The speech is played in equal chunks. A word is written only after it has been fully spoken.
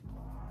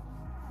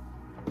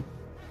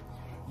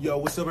Yo,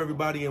 what's up,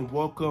 everybody, and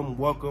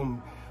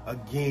welcome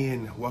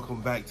again. Welcome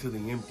back to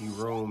the empty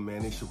room,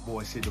 man. It's your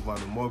boy,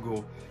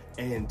 Mogul,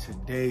 and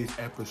today's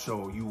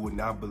episode, you would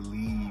not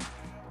believe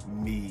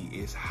me,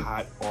 is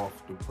hot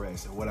off the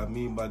press. And what I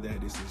mean by that,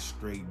 this is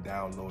straight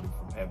downloaded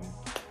from heaven,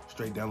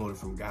 straight downloaded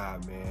from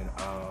God, man.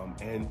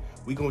 And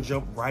we gonna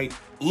jump right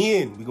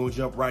in.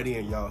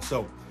 Y'all.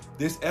 So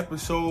this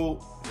episode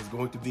is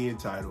going to be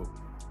entitled,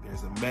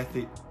 "There's a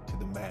Method to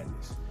the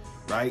Madness,"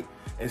 right?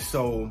 And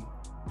so,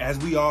 as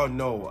we all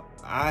know,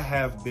 I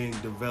have been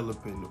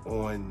developing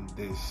on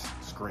this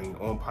screen,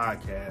 on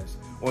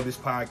this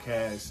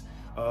podcast.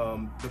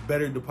 The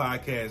better the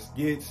podcast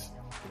gets,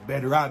 the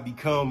better I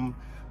become,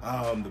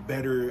 the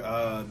better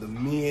the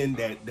men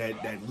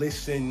that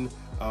listen,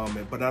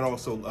 but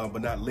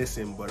not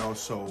listen, but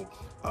also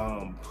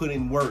put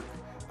in work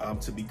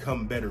to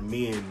become better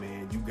men,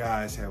 man. You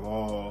guys have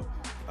all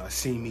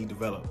seen me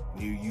develop.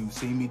 You've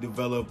seen me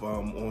develop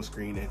on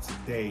screen, and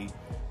today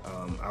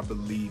I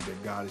believe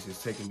that God is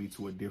just taking me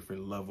to a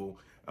different level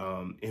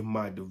in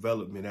my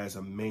development as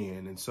a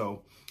man. And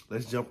so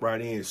let's jump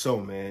right in. So,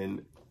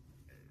 man,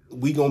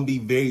 we gonna be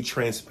very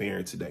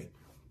transparent today.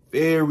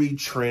 Very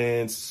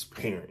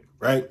transparent,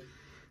 right?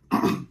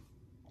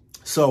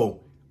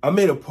 So I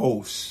made a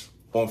post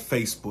on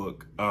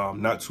Facebook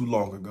not too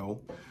long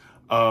ago.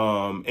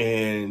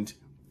 And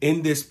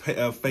in this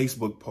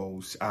Facebook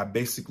post, I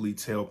basically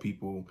tell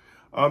people,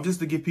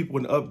 just to give people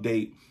an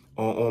update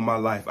on my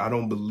life. I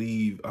don't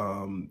believe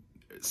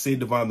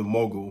Sid Devon the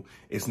Mogul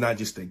is not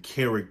just a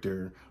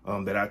character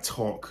that I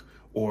talk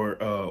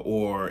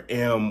or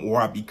am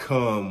or I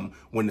become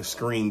when the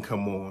screen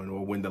come on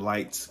or when the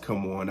lights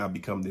come on. I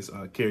become this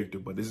character,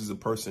 but this is a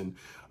person.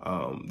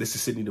 This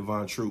is Sidney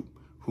Devon Troop,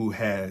 who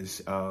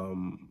has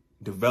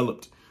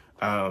developed.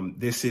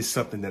 This is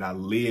something that I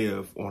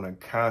live on a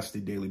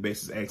constant daily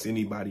basis. Ask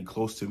anybody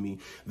close to me,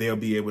 they'll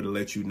be able to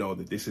let you know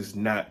that this is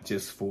not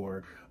just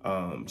for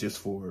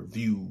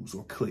views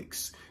or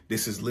clicks.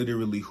 This is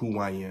literally who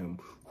I am.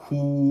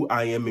 Who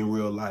I am in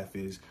real life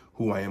is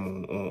who I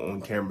am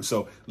on camera.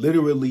 So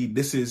literally,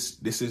 this is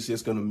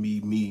just gonna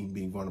be me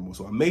being vulnerable.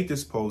 So I made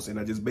this post and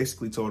I just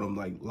basically told them,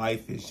 like,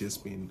 life has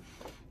just been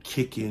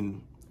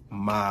kicking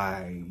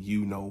my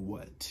you know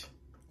what.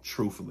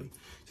 Truthfully,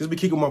 just be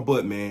kicking my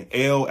butt, man.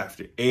 L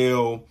after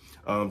L.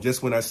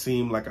 Just when I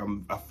feel like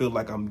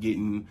I'm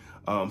getting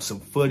some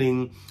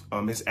footing,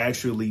 it's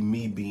actually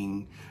me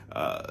being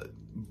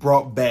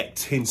brought back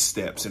 10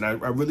 steps. And I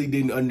really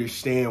didn't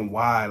understand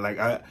why. Like,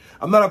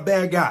 I'm not a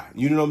bad guy.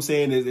 You know what I'm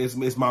saying?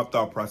 It's my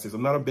thought process.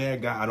 I'm not a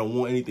bad guy. I don't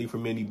want anything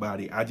from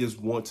anybody. I just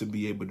want to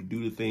be able to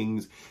do the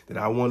things that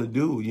I want to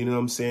do. You know what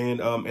I'm saying?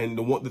 And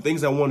the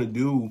things I want to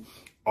do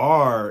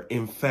are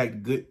in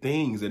fact good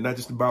things. They're not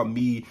just about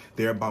me.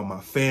 They're about my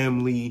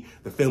family,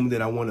 the family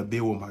that I want to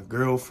build with my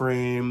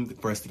girlfriend,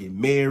 for us to get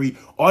married.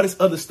 All this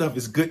other stuff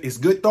is good. It's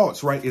good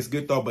thoughts, right? It's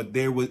good thought, but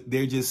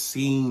there just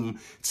seem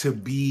to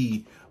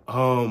be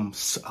a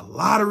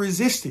lot of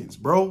resistance,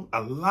 bro.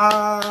 A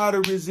lot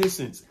of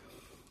resistance.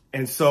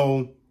 And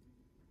so,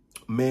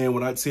 man,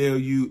 when I tell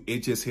you, it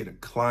just hit a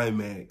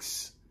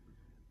climax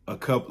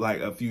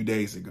a few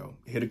days ago.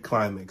 It hit a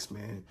climax,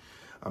 man.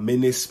 I'm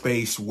in this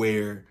space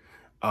where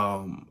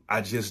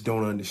I just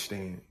don't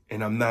understand,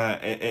 and I'm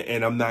not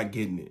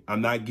getting it.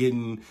 I'm not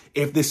getting,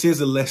 if this is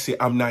a lesson,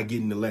 I'm not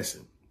getting the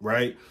lesson,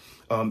 right?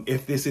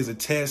 If this is a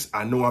test,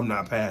 I know I'm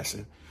not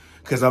passing,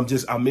 because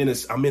I'm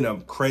in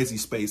a crazy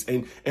space.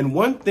 And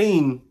one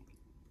thing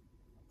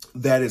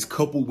that is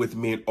coupled with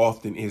men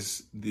often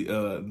is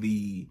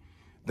the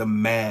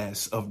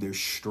mass of their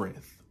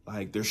strength.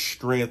 Like their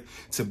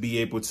strength to be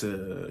able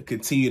to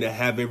continue to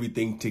have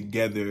everything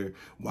together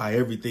while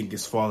everything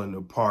is falling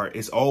apart.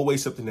 It's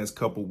always something that's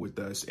coupled with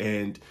us.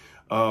 And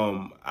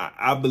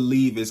I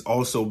believe it's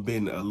also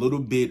been a little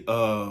bit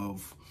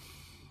of,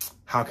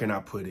 how can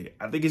I put it?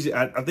 I think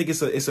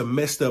it's a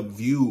messed up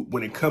view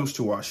when it comes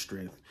to our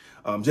strength.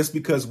 Just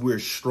because we're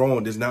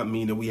strong does not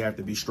mean that we have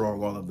to be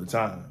strong all of the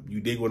time.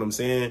 You dig what I'm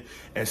saying?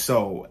 And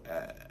so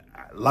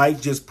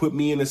life just put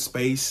me in a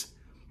space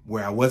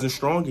where I wasn't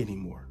strong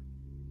anymore.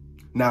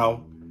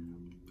 Now,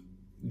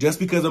 just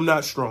because I'm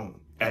not strong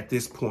at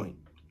this point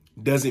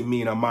doesn't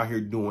mean I'm out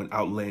here doing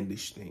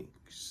outlandish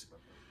things.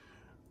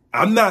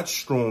 I'm not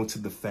strong to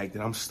the fact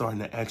that I'm starting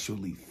to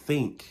actually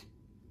think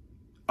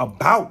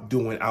about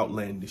doing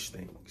outlandish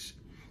things.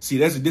 See,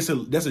 that's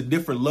a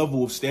different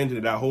level of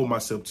standard that I hold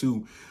myself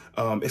to.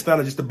 It's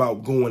not just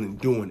about going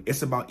and doing.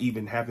 It's about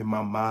even having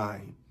my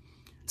mind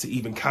to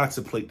even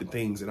contemplate the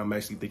things that I'm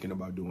actually thinking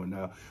about doing.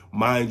 Now,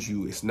 mind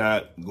you, it's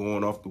not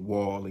going off the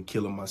wall and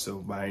killing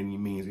myself by any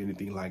means,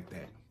 anything like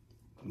that.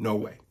 No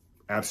way.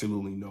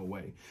 Absolutely no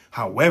way.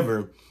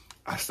 However,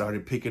 I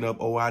started picking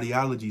up old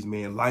ideologies,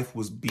 man. Life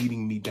was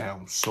beating me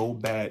down so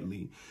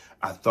badly.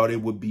 I thought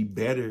it would be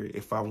better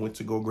if I went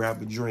to go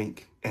grab a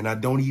drink. And I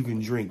don't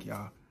even drink,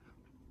 y'all.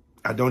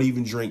 I don't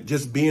even drink.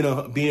 Just being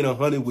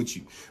 100 with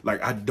you.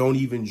 Like, I don't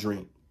even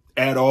drink.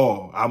 at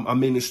all.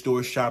 I'm in the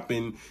store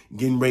shopping,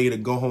 getting ready to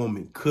go home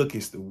and cook.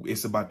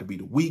 It's about to be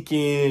the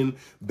weekend.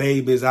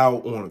 Babe is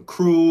out on a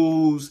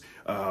cruise.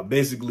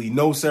 basically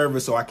no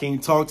service, so I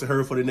can't talk to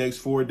her for the next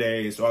 4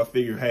 days. So I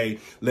figured, hey,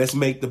 let's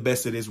make the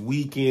best of this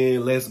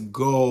weekend. Let's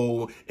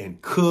go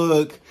and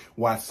cook,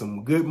 watch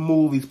some good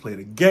movies, play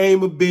the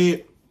game a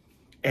bit.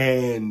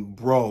 And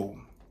bro,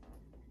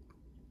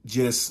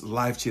 just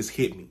life just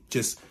hit me.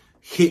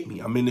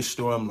 I'm in the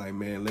store. I'm like,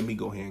 man, let me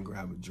go ahead and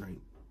grab a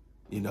drink.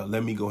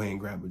 Let me go ahead and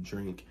grab a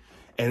drink.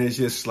 And it's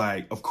just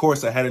like, of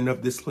course, I had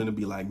enough discipline to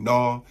be like,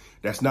 no,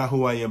 that's not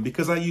who I am,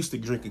 because I used to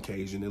drink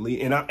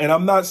occasionally. And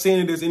I'm not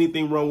saying there's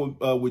anything wrong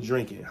with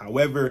drinking.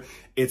 However,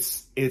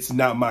 it's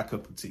not my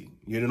cup of tea.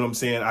 You know what I'm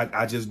saying?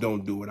 I just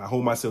don't do it. I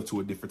hold myself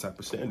to a different type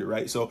of standard,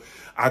 right? So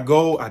I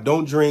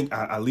don't drink.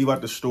 I leave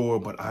out the store,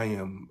 but I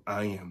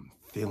am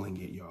feeling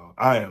it, y'all.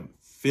 I am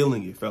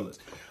feeling it, fellas.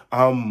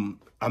 I'm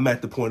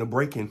at the point of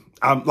breaking.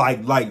 I'm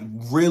like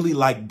really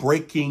like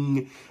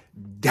breaking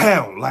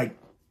down, like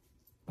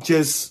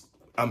just.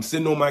 I'm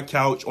sitting on my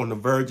couch on the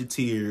verge of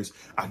tears.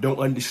 I don't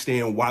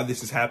understand why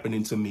this is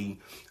happening to me.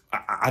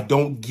 I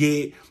don't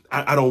get,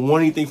 I don't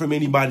want anything from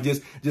anybody.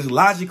 Just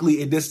logically,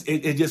 it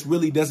just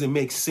really doesn't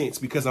make sense,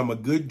 because I'm a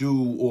good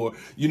dude, or,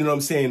 you know what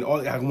I'm saying?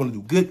 I want to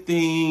do good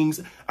things.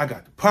 I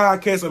got the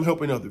podcast. I'm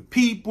helping other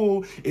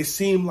people. It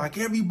seemed like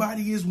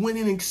everybody is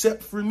winning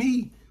except for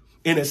me.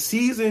 In a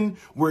season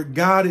where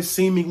God is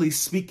seemingly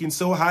speaking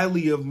so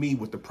highly of me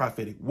with the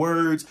prophetic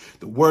words,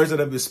 the words that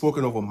have been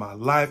spoken over my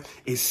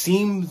life, it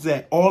seems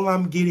that all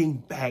I'm getting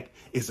back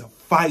is a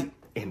fight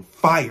and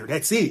fire.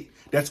 That's it.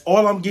 That's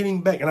all I'm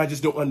getting back. And I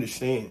just don't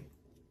understand.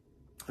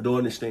 I don't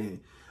understand.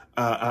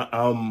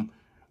 I'm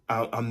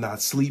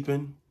not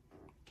sleeping.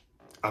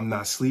 I'm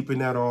not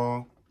sleeping at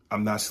all.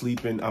 I'm not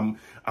sleeping.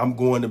 I'm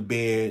going to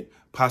bed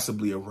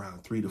possibly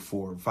around 3 to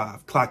 4 or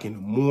 5 o'clock in the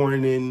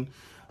morning.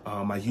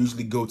 I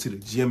usually go to the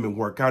gym and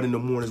work out in the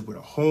mornings with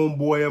a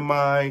homeboy of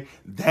mine.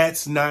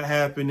 That's not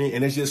happening.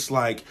 And it's just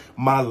like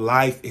my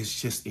life is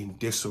just in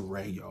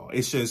disarray, y'all.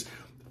 It's just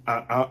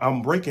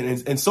I'm breaking.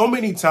 And so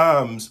many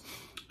times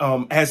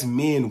as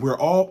men, we're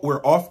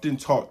often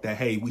taught that,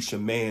 hey, we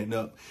should man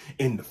up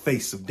in the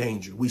face of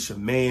danger. We should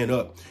man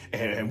up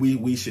and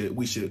we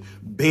should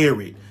bear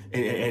it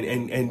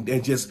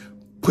and just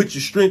put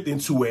your strength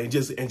into it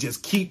and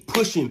just keep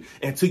pushing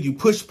until you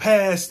push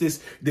past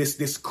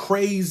this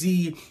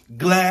crazy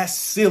glass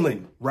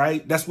ceiling,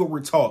 right? That's what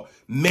we're taught.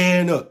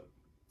 Man up.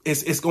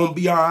 It's going to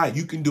be all right.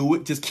 You can do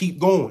it. Just keep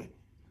going.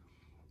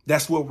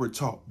 That's what we're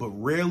taught. But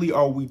rarely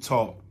are we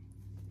taught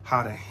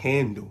how to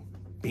handle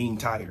being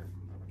tired.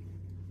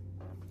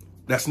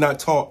 That's not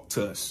taught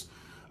to us.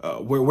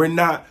 We're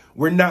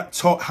not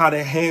taught how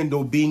to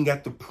handle being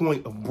at the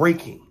point of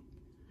breaking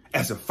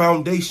as a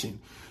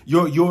foundation.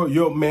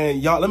 Your man,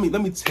 y'all, let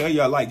me tell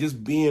y'all, like,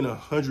 just being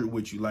 100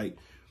 with you, like,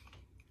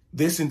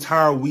 this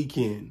entire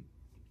weekend,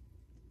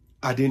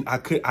 I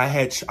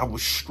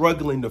was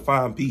struggling to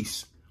find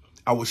peace.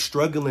 I was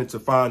struggling to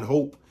find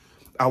hope.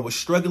 I was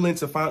struggling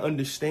to find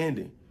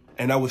understanding.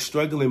 And I was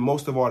struggling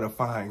most of all to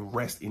find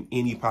rest in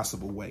any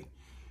possible way.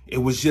 It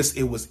was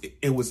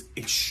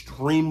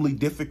extremely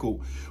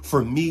difficult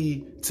for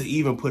me to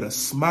even put a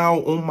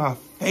smile on my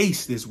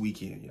face this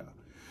weekend, y'all.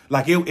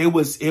 Like it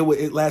was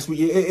last week.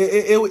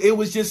 It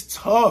was just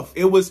tough.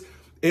 It was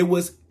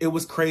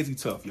crazy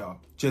tough, y'all.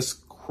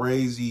 Just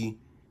crazy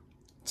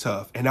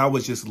tough. And I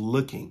was just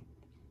looking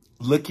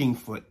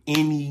for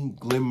any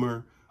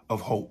glimmer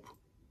of hope,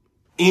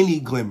 any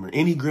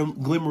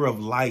glimmer of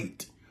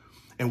light.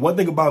 And one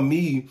thing about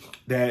me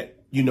that,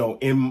 you know,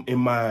 in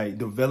my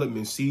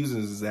development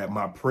seasons is that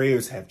my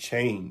prayers have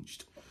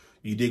changed.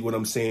 You dig what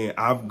I'm saying?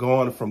 I've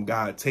gone from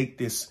God, take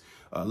this,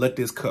 let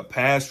this cup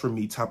pass from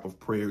me type of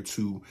prayer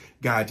to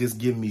God, just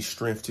give me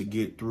strength to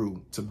get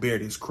through, to bear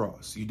this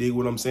cross. You dig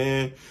what I'm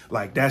saying?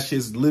 Like, that's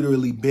just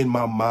literally been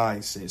my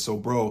mindset. So,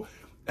 bro,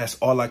 that's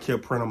all I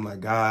kept praying. I'm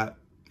like, God,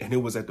 and it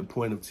was at the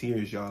point of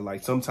tears, y'all.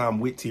 Like, sometimes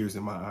with tears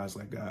in my eyes,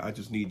 like, God, I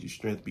just need your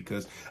strength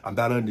because I'm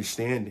not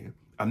understanding.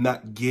 I'm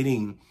not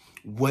getting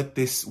what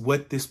this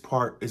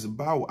part is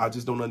about. I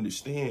just don't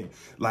understand.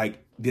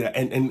 Like,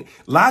 and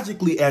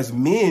logically, as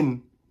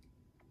men,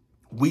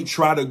 we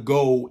try to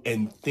go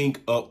and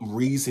think up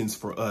reasons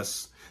for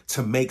us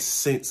to make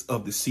sense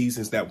of the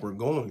seasons that we're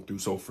going through.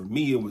 So for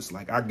me, it was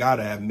like, I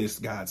gotta have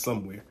missed God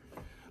somewhere.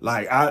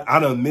 Like, I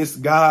done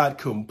missed God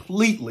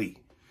completely.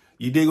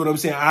 You dig what I'm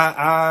saying?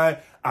 I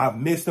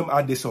missed him.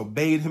 I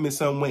disobeyed him in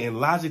some way. And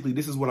logically,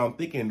 this is what I'm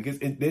thinking, because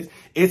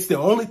it's the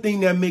only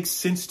thing that makes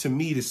sense to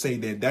me to say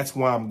that that's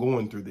why I'm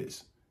going through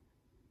this,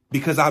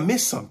 because I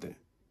missed something,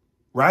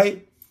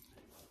 right?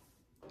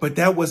 But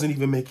that wasn't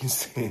even making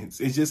sense.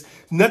 It's just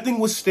nothing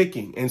was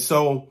sticking. And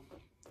so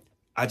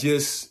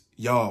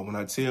y'all, when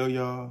I tell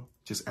y'all,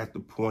 just at the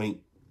point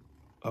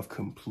of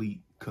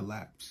complete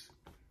collapse,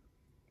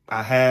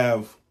 I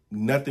have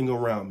nothing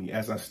around me.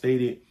 As I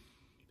stated,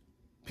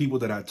 people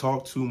that I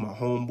talked to, my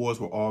homeboys,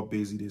 were all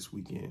busy this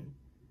weekend.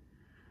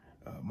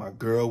 My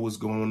girl was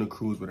going on a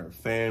cruise with her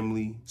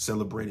family,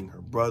 celebrating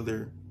her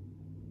brother.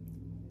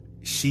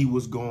 She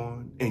was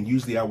gone. And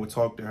usually I would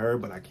talk to her,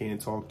 but I can't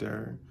talk to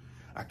her.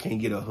 I can't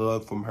get a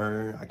hug from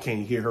her. I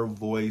can't hear her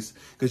voice.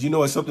 Because, you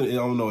know, it's something, I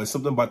don't know, it's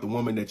something about the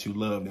woman that you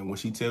love. And when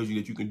she tells you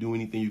that you can do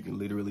anything, you can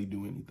literally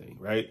do anything,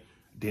 right?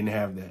 Didn't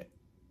have that.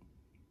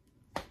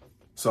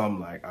 So I'm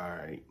like, all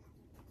right.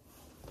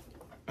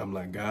 I'm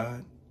like,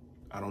 God,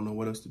 I don't know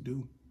what else to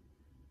do.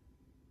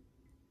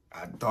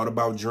 I thought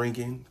about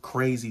drinking,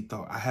 crazy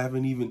thought. I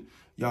haven't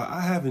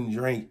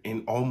drank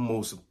in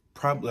almost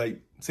probably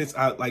like since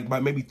by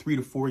maybe 3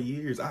 to 4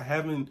 years. I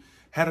haven't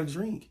had a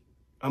drink.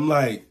 I'm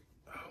like,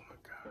 oh my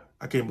God,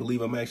 I can't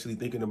believe I'm actually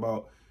thinking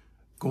about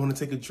going to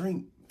take a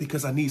drink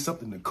because I need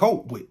something to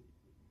cope with.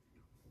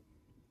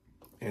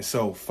 And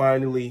so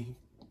finally,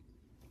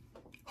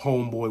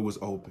 homeboy was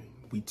open.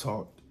 We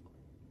talked.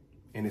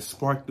 And it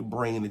sparked the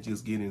brain to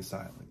just get in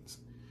silence.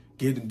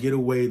 Get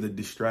away the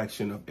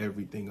distraction of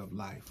everything of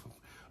life,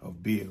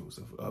 of bills,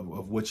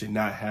 of what you're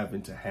not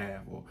having to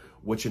have or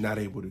what you're not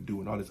able to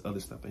do and all this other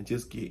stuff. And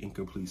just get in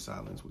complete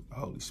silence with the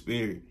Holy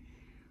Spirit.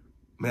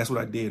 Man, that's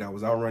what I did. I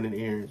was out running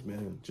errands,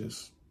 man.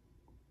 Just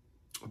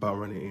about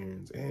running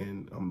errands.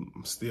 And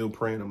I'm still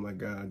praying. I'm like,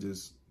 God,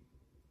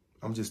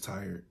 I'm just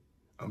tired.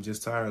 I'm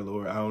just tired,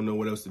 Lord. I don't know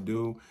what else to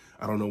do.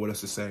 I don't know what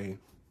else to say.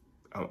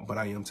 But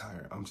I am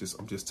tired. I'm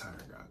just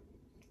tired, God.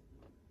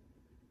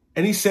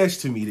 And he says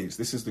to me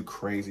this is the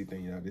crazy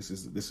thing, y'all. This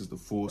is the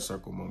full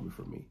circle moment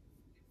for me.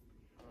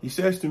 He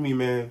says to me,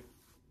 man,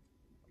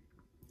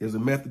 there's a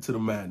method to the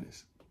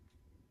madness.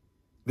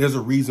 There's a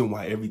reason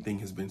why everything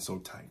has been so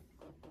tight.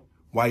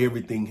 Why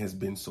everything has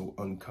been so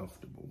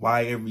uncomfortable.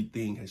 Why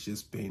everything has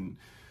just been,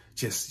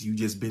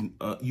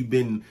 you've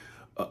been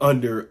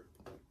under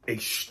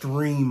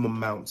extreme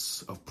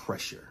amounts of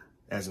pressure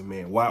as a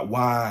man.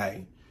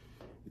 Why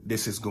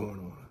this is going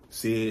on.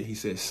 He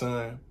said,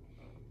 son,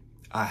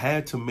 I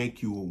had to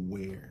make you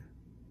aware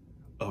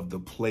of the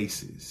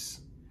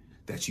places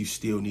that you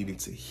still needed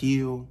to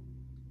heal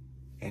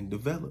and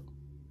develop.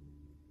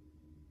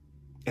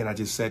 And I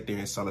just sat there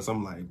in silence.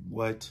 I'm like,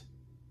 what?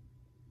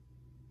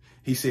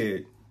 He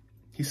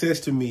says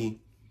to me,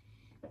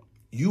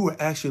 you were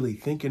actually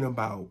thinking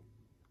about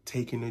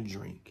taking a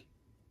drink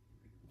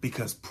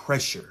because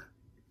pressure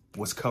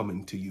was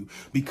coming to you,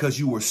 because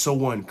you were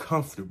so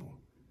uncomfortable.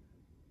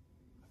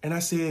 And I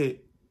said,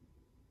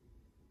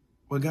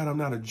 well, God, I'm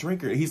not a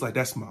drinker. And he's like,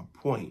 that's my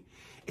point.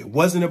 It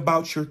wasn't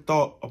about your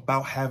thought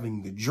about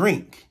having the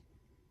drink.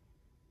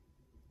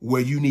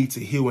 Where you need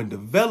to heal and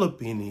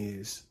develop in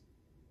is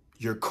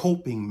your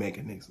coping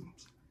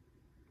mechanisms.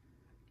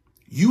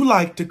 You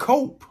like to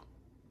cope.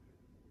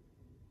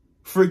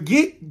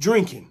 Forget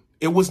drinking.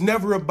 It was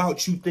never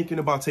about you thinking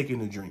about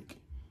taking a drink.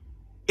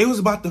 It was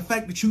about the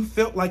fact that you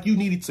felt like you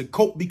needed to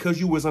cope because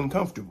you was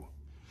uncomfortable.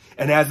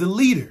 And as a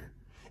leader,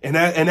 and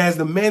as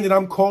the man that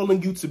I'm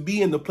calling you to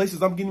be in the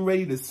places I'm getting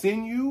ready to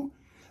send you,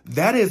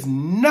 that's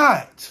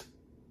not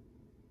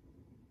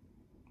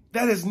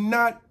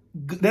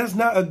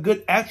a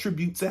good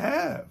attribute to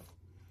have.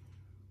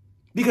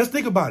 Because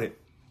think about it.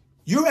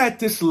 You're at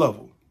this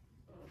level.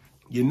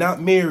 You're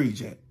not married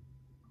yet.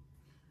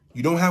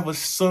 You don't have a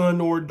son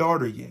or a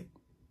daughter yet.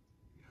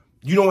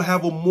 You don't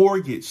have a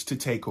mortgage to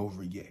take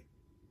over yet.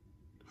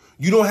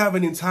 You don't have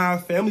an entire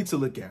family to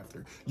look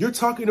after.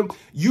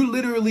 You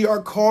literally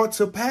are called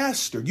to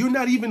pastor. You're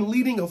not even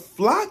leading a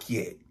flock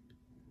yet.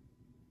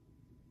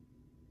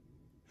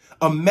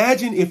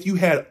 Imagine if you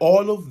had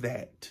all of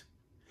that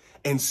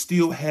and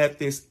still had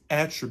this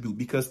attribute,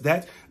 because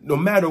that no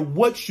matter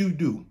what you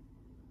do,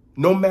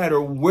 no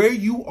matter where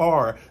you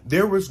are,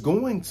 there is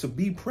going to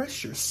be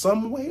pressure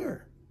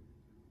somewhere.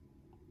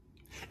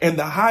 And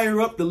the higher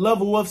up the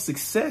level of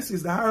success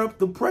is, the higher up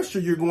the pressure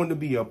you're going to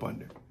be up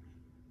under.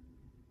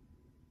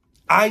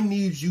 I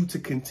need you to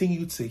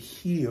continue to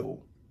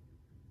heal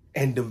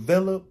and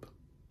develop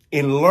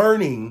in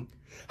learning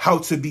how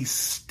to be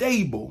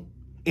stable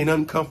in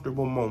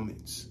uncomfortable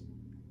moments,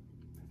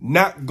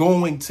 not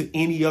going to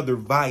any other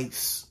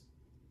vice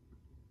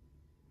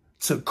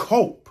to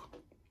cope.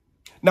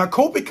 Now,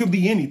 coping could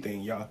be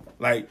anything, y'all.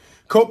 Like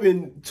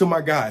coping, to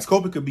my guys,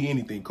 coping could be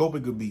anything.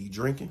 Coping could be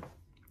drinking.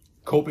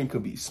 Coping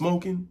could be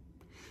smoking.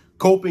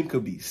 Coping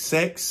could be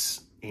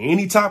sex,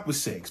 any type of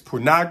sex,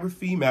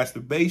 pornography,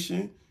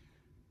 masturbation,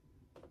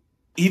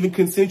 even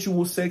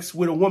consensual sex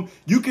with a woman.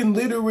 You can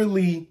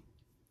literally,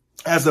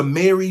 as a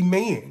married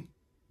man,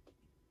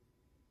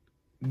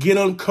 get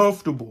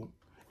uncomfortable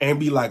and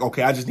be like,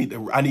 okay, I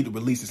need to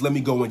release this. Let me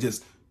go and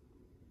just,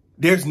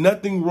 there's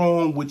nothing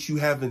wrong with you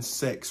having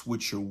sex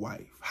with your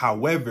wife.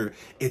 However,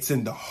 it's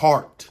in the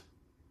heart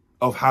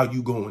of how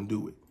you go and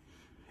do it.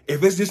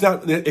 If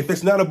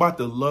it's not about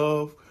the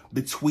love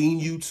between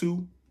you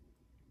two,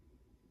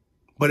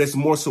 but it's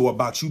more so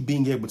about you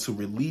being able to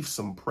relieve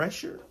some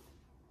pressure,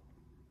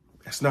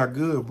 that's not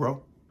good,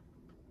 bro.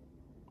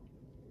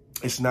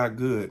 It's not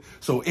good.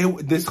 So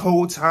this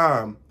whole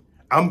time,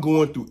 I'm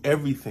going through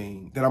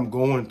everything that I'm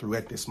going through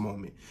at this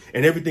moment.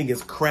 And everything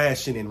is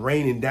crashing and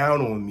raining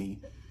down on me.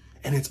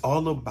 And it's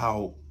all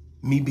about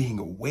me being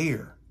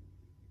aware.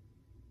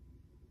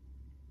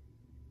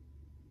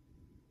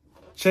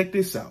 Check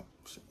this out.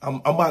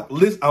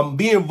 I'm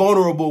being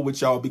vulnerable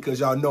with y'all because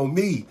y'all know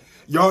me.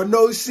 Y'all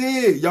know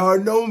shit. Y'all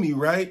know me,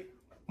 right?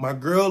 My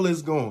girl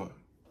is gone.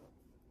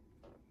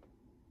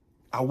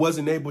 I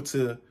wasn't able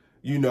to,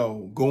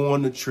 go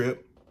on the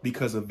trip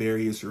because of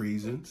various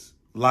reasons,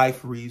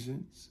 life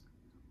reasons.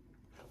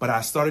 But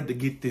I started to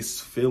get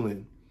this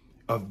feeling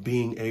of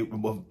being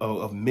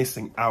of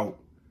missing out.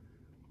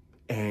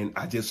 And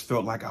I just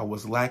felt like I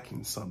was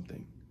lacking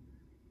something.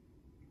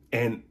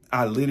 And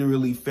I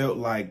literally felt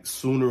like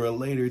sooner or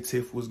later,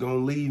 Tiff was going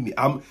to leave me.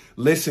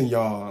 Listen,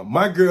 y'all,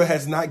 my girl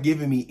has not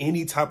given me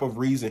any type of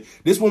reason.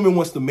 This woman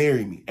wants to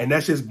marry me. And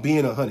that's just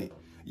being 100.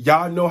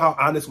 Y'all know how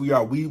honest we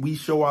are. We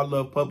show our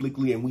love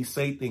publicly and we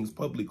say things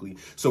publicly.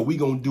 So we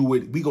going to do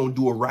it. We going to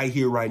do it right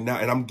here, right now.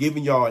 And I'm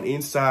giving y'all an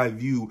inside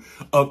view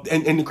of,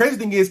 and the crazy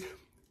thing is,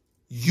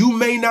 you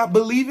may not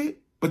believe it,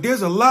 but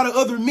there's a lot of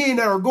other men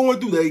that are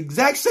going through the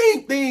exact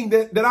same thing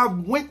that I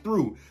went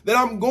through, that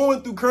I'm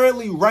going through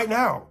currently right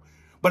now.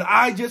 But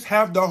I just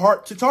have the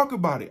heart to talk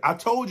about it. I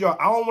told y'all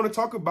I don't want to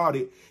talk about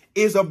it.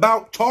 It's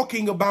about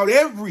talking about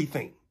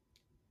everything,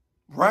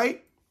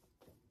 right?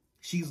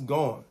 She's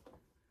gone.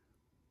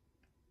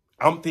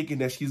 I'm thinking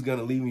that she's going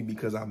to leave me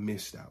because I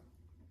missed out.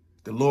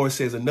 The Lord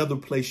says another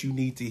place you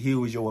need to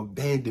heal is your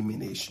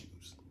abandonment issues.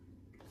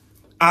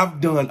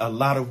 I've done a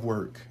lot of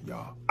work,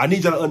 y'all. I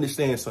need y'all to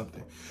understand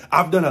something.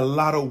 I've done a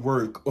lot of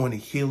work on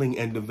healing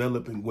and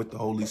developing with the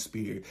Holy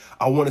Spirit.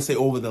 I want to say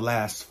over the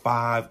last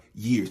 5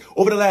 years.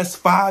 Over the last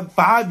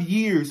five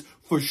years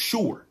for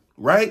sure,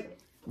 right?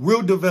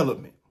 Real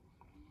development.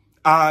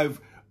 My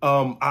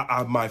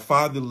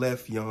father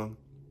left young,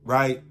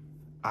 right?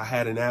 I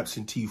had an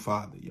absentee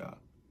father, y'all.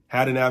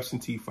 Had an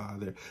absentee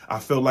father. I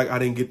felt like I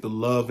didn't get the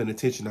love and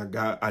attention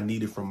I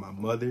needed from my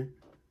mother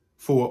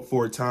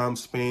for a time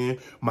span.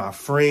 My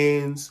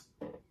friends,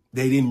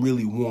 they didn't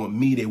really want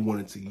me. They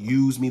wanted to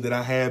use me that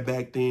I had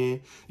back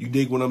then. You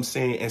dig what I'm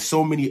saying? And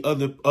so many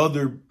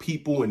other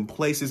people and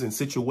places and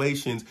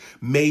situations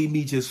made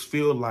me just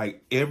feel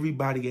like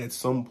everybody at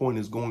some point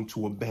is going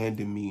to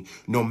abandon me,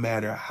 no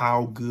matter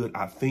how good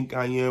I think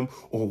I am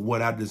or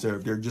what I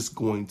deserve. They're just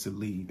going to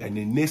leave. And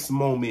in this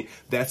moment,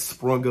 that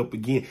sprung up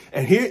again.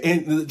 And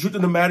the truth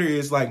of the matter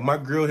is, like, my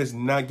girl has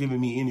not given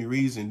me any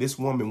reason. This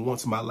woman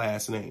wants my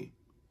last name.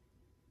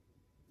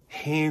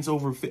 Hands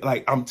over,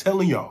 like, I'm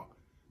telling y'all.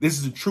 This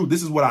is the truth.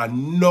 This is what I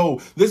know.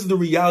 This is the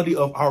reality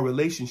of our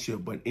relationship.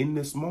 But in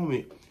this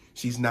moment,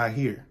 she's not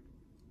here.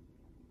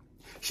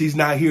 She's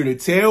not here to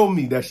tell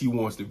me that she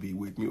wants to be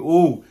with me.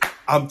 Oh,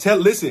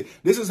 listen,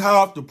 this is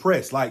how I'm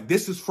depressed. Like,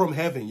 this is from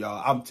heaven,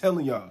 y'all. I'm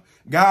telling y'all,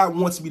 God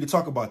wants me to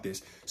talk about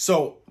this.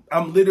 So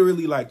I'm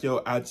literally like,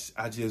 yo, I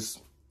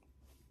just,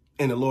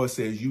 and the Lord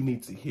says, you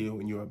need to heal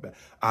and you're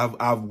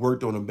I've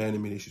worked on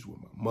abandonment issues with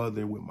my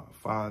mother, with my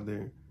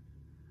father.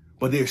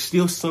 But there's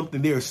still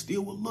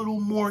a little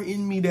more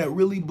in me that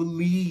really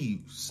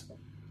believes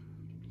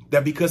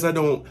that because I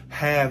don't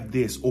have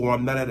this, or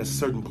I'm not at a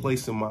certain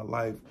place in my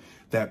life,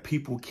 that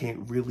people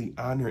can't really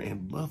honor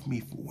and love me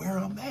for where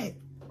I'm at.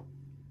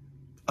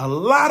 A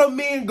lot of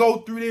men go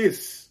through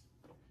this.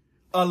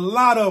 A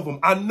lot of them.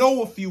 I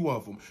know a few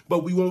of them,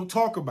 but we won't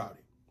talk about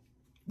it.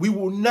 We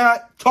will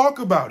not talk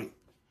about it.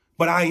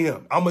 But I'm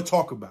going to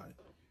talk about it.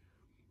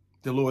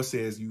 The Lord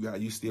says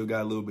you still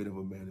got a little bit of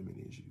abandonment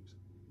issues.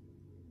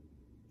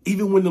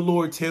 Even when the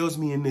Lord tells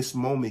me in this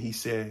moment, he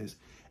says,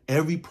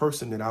 every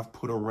person that I've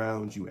put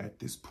around you at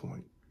this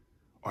point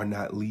are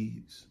not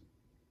leaves.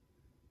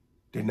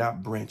 They're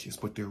not branches,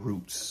 but they're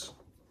roots.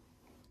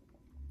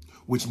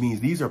 Which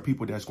means these are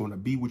people that's going to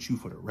be with you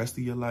for the rest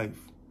of your life.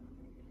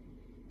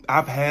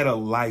 I've had a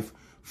life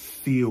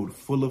filled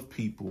full of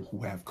people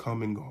who have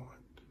come and gone.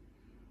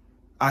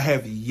 I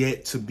have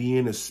yet to be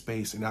in a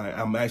space, and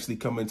I'm actually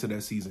coming to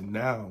that season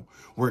now,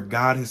 where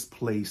God has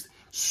placed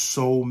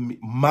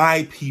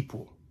my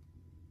people,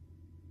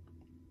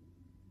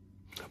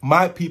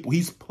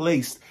 he's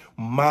placed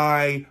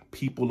my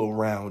people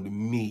around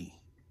me.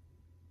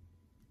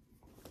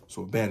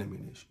 So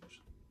abandonment issues.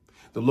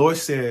 The Lord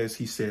says,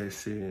 he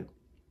said,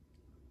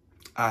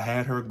 I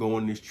had her go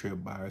on this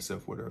trip by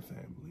herself with her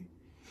family.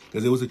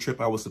 Because it was a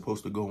trip I was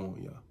supposed to go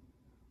on, y'all.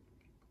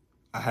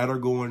 I had her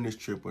go on this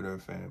trip with her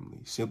family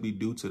simply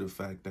due to the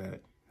fact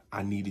that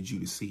I needed you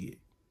to see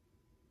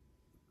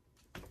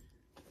it.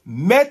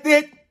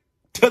 Method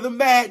to the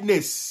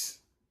madness.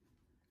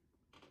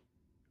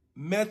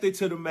 Method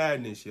to the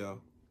madness, y'all.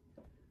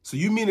 So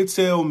you mean to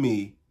tell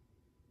me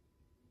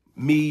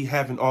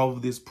having all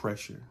of this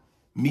pressure,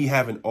 me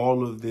having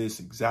all of this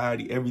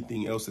anxiety,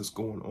 everything else that's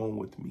going on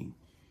with me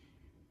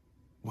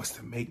was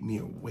to make me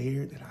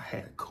aware that I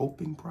had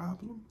coping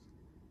problems?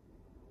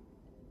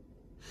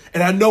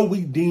 And I know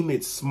we deem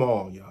it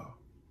small, y'all,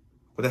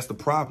 but that's the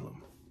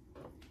problem.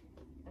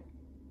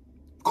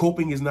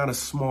 Coping is not a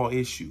small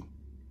issue.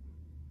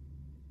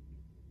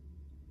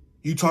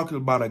 You talking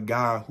about a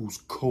guy who's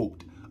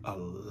coped a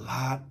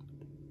lot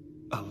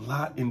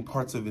in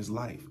parts of his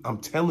life. I'm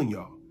telling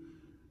y'all,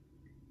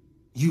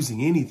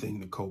 using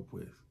anything to cope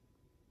with.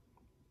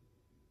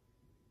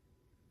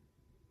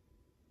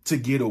 To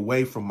get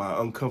away from my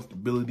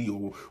uncomfortability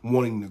or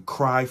wanting to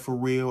cry for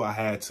real,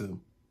 I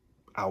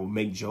would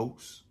make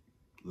jokes.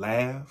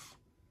 laugh,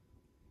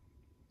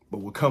 but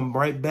would come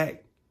right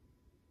back.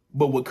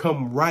 But would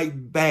come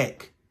right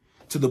back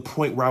to the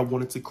point where I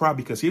wanted to cry.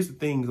 Because here's the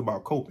thing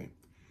about coping.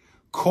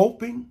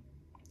 Coping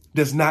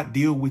does not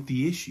deal with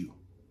the issue.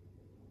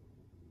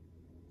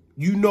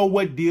 You know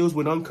what deals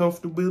with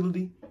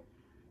uncomfortability?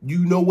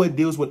 You know what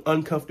deals with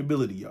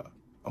uncomfortability, y'all?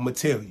 I'm going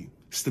to tell you.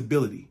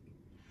 Stability.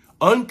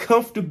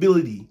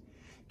 Uncomfortability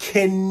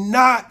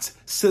cannot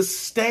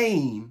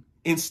sustain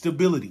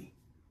instability.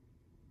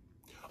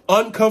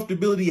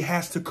 Uncomfortability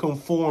has to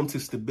conform to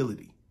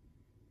stability.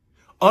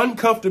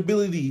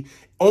 Uncomfortability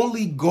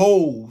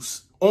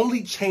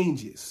only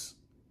changes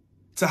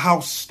to how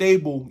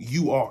stable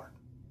you are.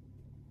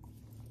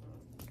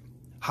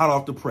 Hot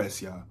off the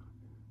press, y'all.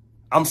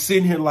 I'm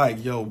sitting here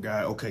like, yo,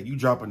 guy, okay, you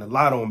dropping a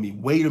lot on me.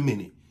 Wait a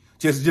minute.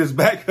 Just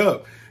back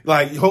up.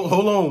 Like,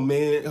 hold on,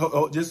 man.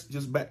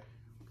 Just back.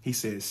 He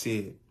said,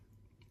 Sid,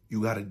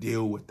 you got to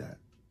deal with that.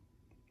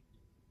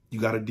 You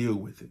got to deal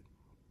with it.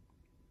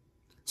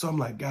 So I'm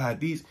like,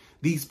 God,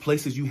 these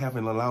places you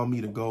haven't allowed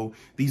me to go,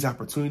 these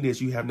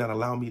opportunities you have not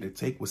allowed me to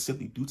take was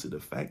simply due to the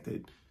fact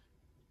that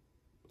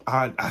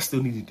I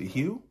still needed to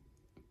heal.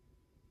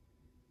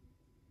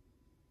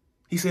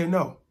 He said,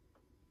 no.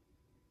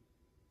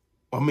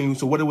 I mean,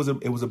 so what it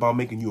was about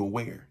making you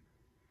aware.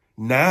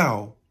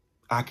 Now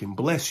I can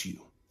bless you.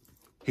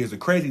 Here's the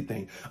crazy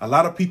thing. A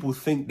lot of people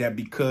think that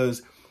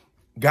because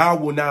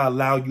God will not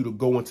allow you to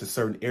go into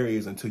certain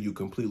areas until you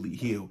completely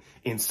heal.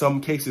 In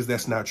some cases,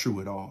 that's not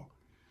true at all.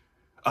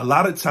 A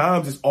lot of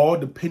times it's all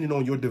dependent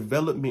on your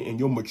development and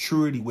your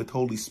maturity with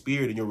Holy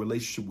Spirit and your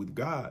relationship with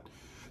God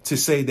to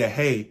say that,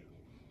 hey,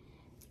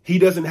 he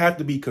doesn't have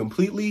to be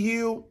completely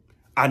healed.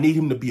 I need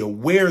him to be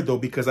aware, though,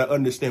 because I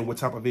understand what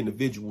type of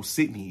individual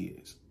Sydney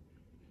is.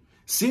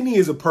 Sydney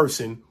is a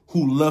person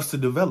who loves to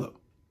develop,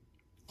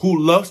 who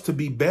loves to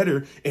be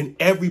better in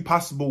every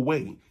possible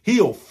way.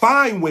 He'll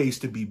find ways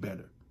to be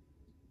better.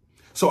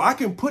 So I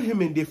can put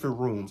him in different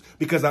rooms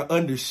because I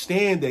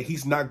understand that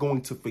he's not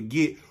going to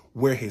forget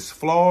where his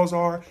flaws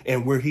are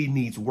and where he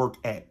needs work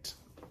at.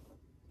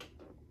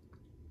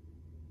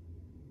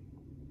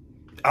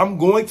 I'm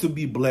going to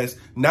be blessed,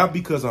 not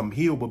because I'm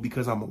healed, but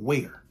because I'm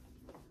aware.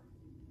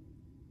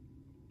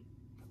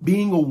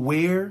 Being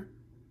aware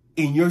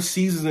in your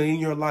seasons and in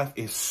your life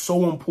is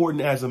so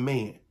important as a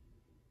man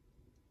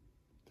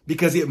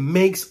because it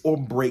makes or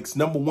breaks,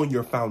 number one,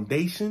 your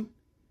foundation,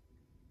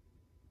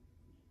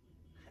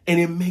 and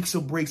it makes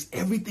or breaks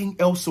everything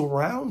else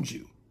around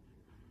you.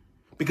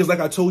 Because like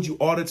I told you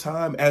all the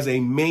time, as a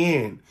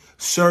man,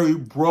 sir,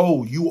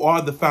 bro, you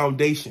are the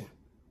foundation.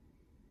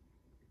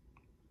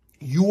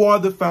 You are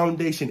the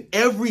foundation.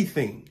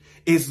 Everything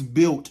is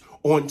built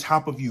on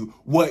top of you.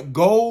 What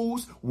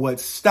goes, what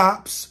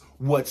stops,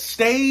 what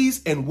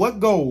stays, and what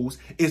goes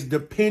is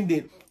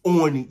dependent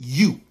on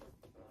you.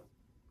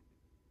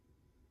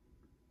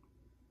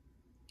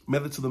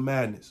 Method to the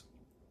madness.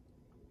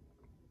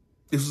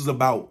 This is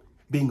about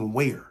being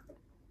aware.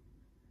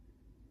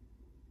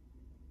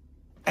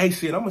 Hey,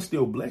 shit, I'm going to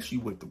still bless you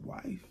with the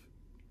wife.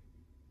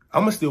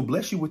 I'm going to still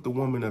bless you with the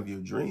woman of your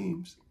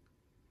dreams.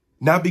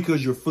 Not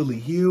because you're fully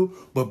healed,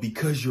 but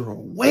because you're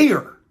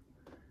aware.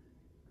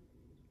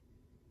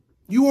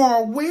 You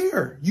are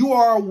aware. You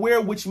are aware,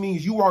 which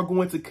means you are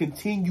going to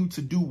continue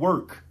to do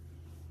work.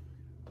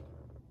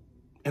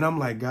 And I'm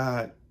like,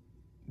 God,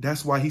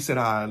 that's why he said,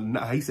 I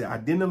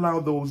didn't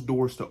allow those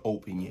doors to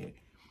open yet.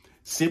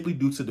 Simply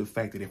due to the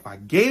fact that if I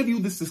gave you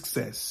the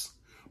success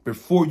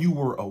before you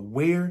were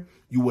aware,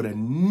 you would have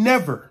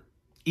never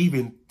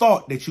even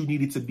thought that you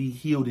needed to be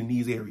healed in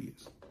these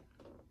areas.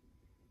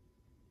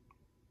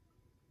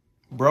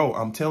 Bro,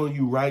 I'm telling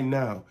you right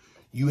now,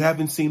 you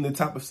haven't seen the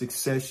type of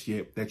success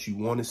yet that you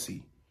want to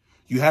see.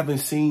 You haven't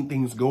seen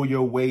things go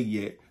your way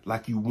yet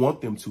like you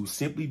want them to,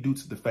 simply due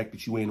to the fact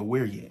that you ain't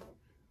aware yet.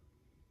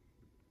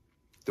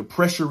 The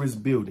pressure is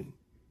building.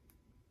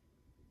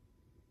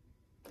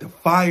 The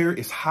fire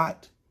is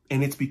hot,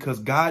 and it's because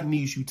God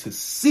needs you to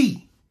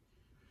see.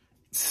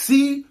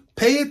 See,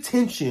 pay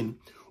attention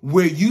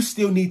where you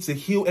still need to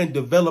heal and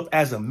develop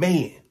as a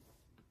man.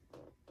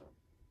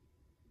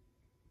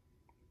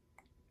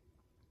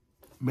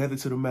 Method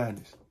to the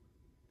madness.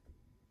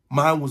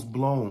 Mine was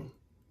blown.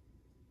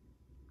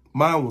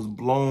 Mine was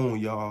blown,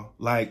 y'all.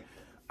 Like,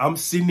 I'm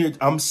sitting there,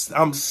 I'm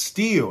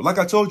still, like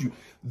I told you,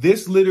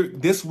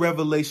 this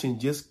revelation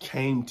just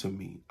came to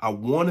me, I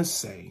want to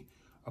say,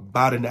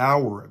 about an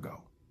hour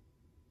ago.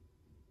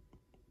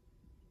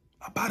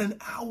 About an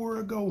hour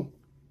ago.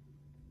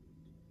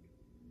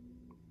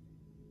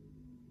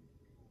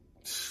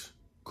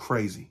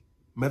 Crazy.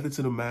 Method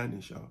to the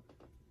madness, y'all.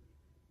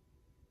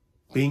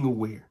 Being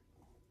aware.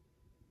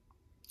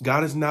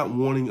 God is not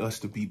wanting us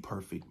to be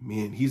perfect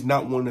men. He's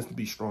not wanting us to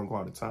be strong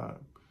all the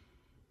time.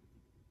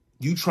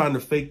 You trying to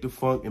fake the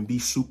funk and be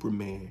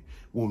Superman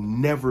will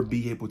never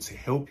be able to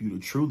help you to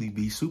truly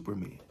be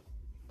Superman.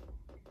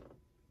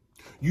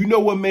 You know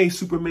what made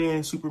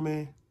Superman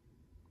Superman?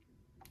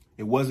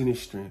 It wasn't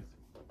his strength.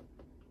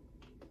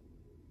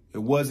 It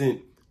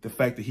wasn't the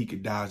fact that he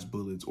could dodge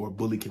bullets or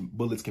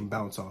bullets can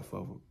bounce off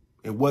of him.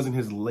 It wasn't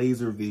his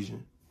laser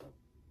vision.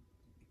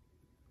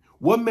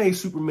 What made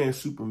Superman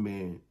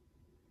Superman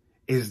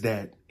is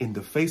that in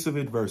the face of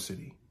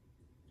adversity,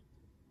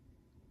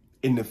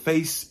 in the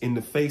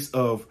face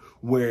of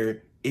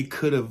where it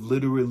could have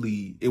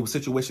literally, it was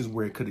situations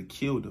where it could have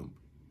killed him,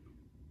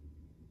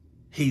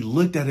 he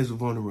looked at his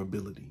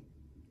vulnerability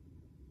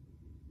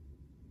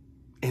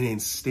and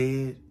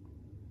instead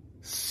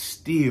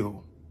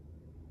still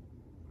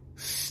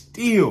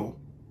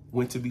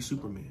went to be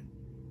Superman.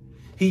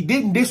 He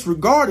didn't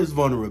disregard his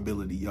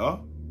vulnerability,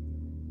 y'all.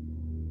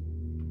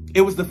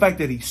 It was the fact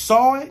that he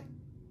saw it,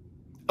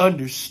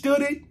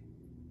 understood it,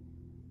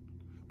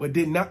 but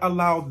did not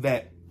allow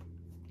that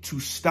to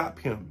stop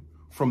him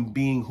from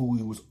being who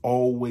he was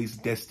always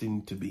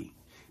destined to be.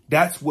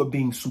 That's what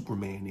being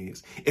Superman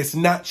is. It's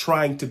not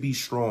trying to be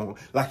strong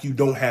like you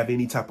don't have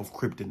any type of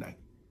kryptonite.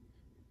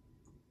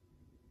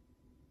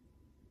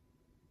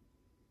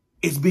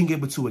 It's being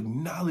able to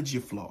acknowledge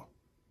your flaw.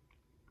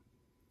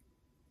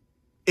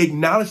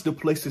 Acknowledge the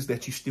places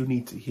that you still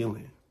need to heal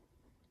in.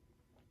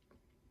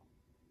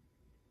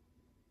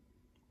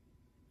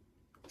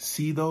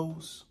 See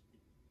those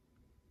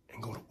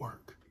and go to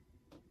work.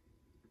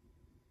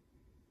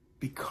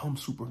 Become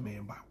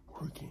Superman by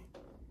working.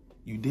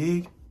 You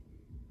dig?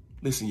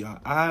 Listen, y'all,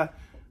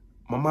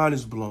 my mind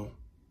is blown.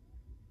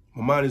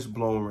 My mind is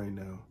blown right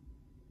now.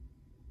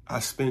 I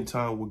spent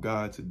time with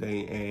God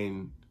today,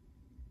 and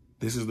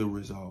this is the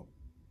result.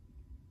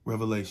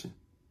 Revelation.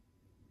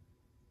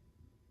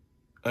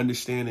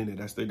 Understanding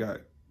that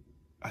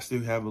I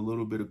still have a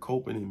little bit of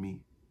coping in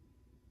me.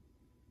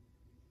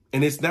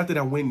 And it's not that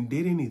I went and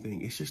did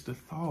anything. It's just a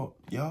thought,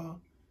 y'all.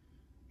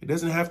 It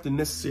doesn't have to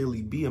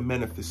necessarily be a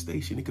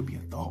manifestation. It could be a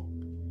thought.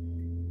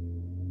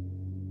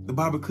 The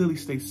Bible clearly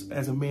states,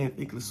 as a man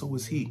thinketh, so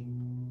is he.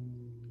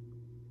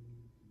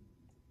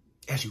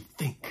 As you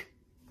think.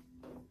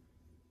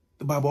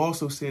 The Bible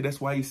also said, that's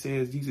why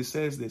Jesus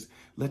says this,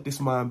 let this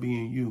mind be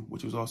in you,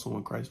 which was also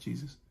in Christ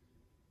Jesus.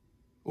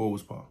 Or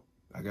was Paul?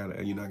 I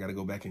gotta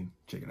go back and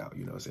check it out.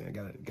 You know what I'm saying?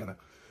 I gotta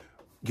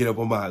get up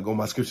on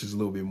my scriptures a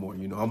little bit more.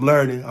 You know, I'm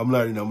learning,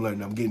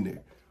 I'm getting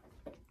there.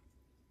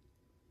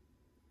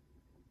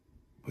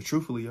 But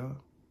truthfully, y'all,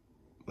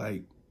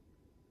 like,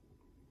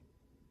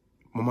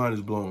 my mind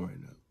is blown right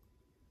now.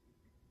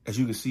 As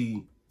you can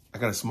see, I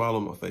got a smile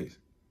on my face.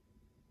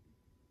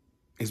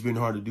 It's been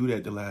hard to do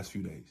that the last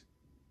few days.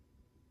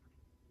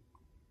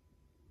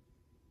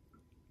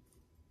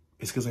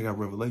 It's because I got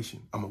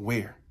revelation. I'm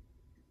aware.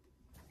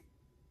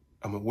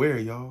 I'm aware,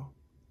 y'all.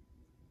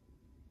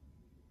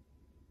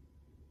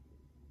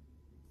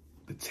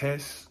 The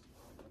test,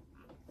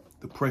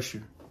 the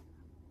pressure,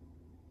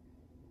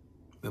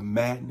 the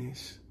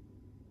madness,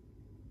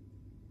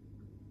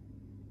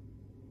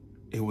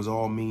 it was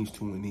all means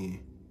to an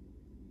end.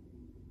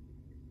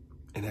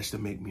 And that's to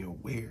make me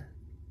aware.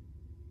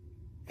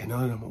 And now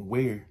that I'm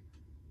aware,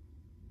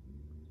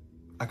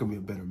 I can be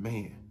a better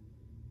man,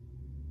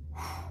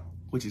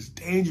 which is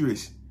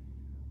dangerous.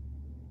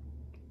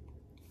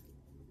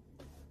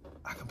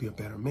 I could be a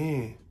better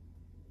man.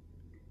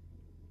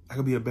 I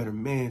could be a better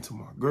man to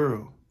my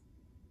girl,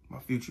 my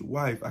future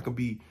wife. I could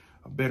be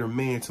a better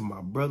man to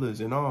my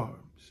brothers in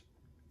arms.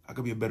 I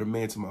could be a better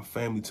man to my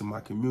family, to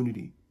my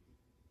community.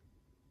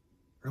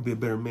 I could be a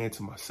better man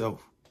to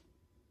myself.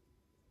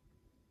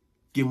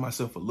 Give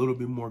myself a little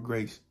bit more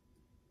grace.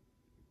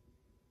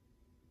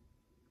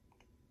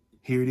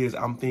 Here it is.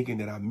 I'm thinking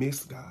that I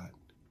missed God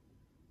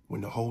when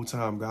the whole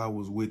time God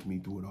was with me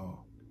through it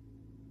all.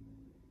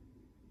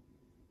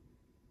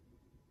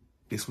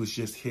 This was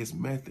just his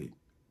method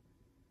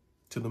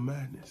to the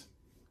madness.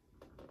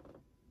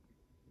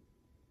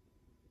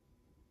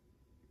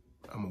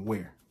 I'm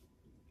aware.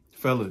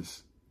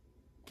 Fellas,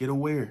 get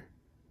aware.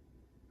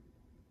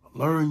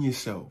 Learn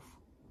yourself.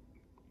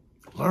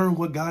 Learn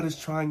what God is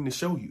trying to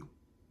show you.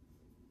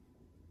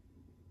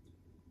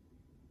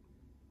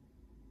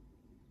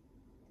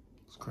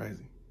 It's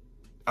crazy.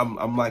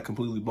 I'm like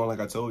completely blown. Like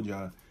I told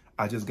y'all,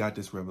 I just got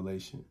this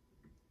revelation.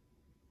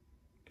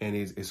 And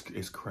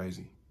it's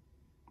crazy.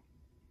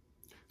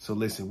 So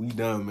listen, we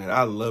done, man.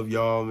 I love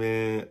y'all,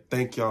 man.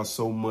 Thank y'all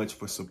so much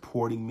for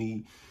supporting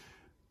me.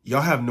 Y'all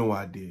have no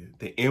idea.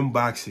 The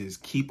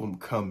inboxes, keep them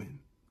coming.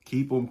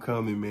 Keep them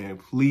coming, man.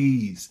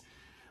 Please.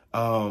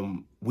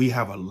 We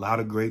have a lot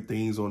of great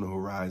things on the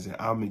horizon.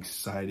 I'm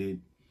excited.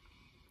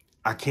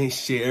 I can't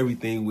share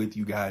everything with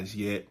you guys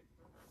yet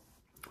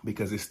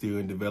because it's still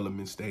in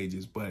development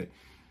stages, but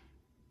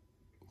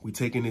we're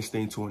taking this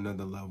thing to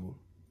another level.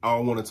 I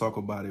want to talk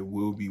about it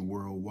will be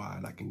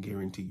worldwide. I can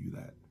guarantee you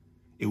that.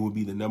 It will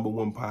be the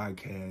 #1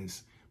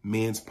 podcast,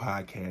 men's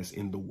podcast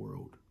in the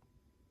world.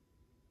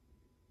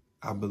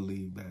 I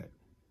believe that.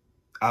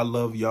 I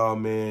love y'all,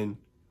 man.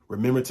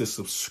 Remember to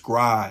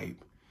subscribe.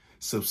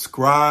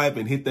 Subscribe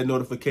and hit that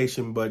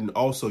notification button.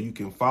 Also, you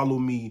can follow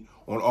me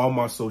on all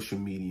my social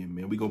media,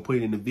 man. We're going to put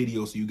it in the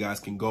video so you guys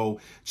can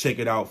go check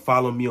it out.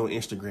 Follow me on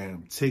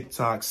Instagram,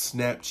 TikTok,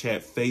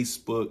 Snapchat,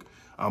 Facebook.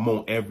 I'm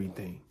on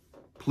everything.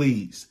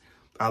 Please.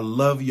 I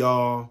love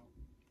y'all.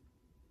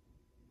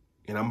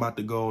 And I'm about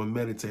to go and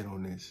meditate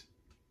on this.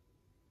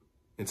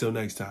 Until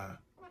next time,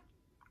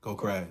 go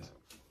crazy.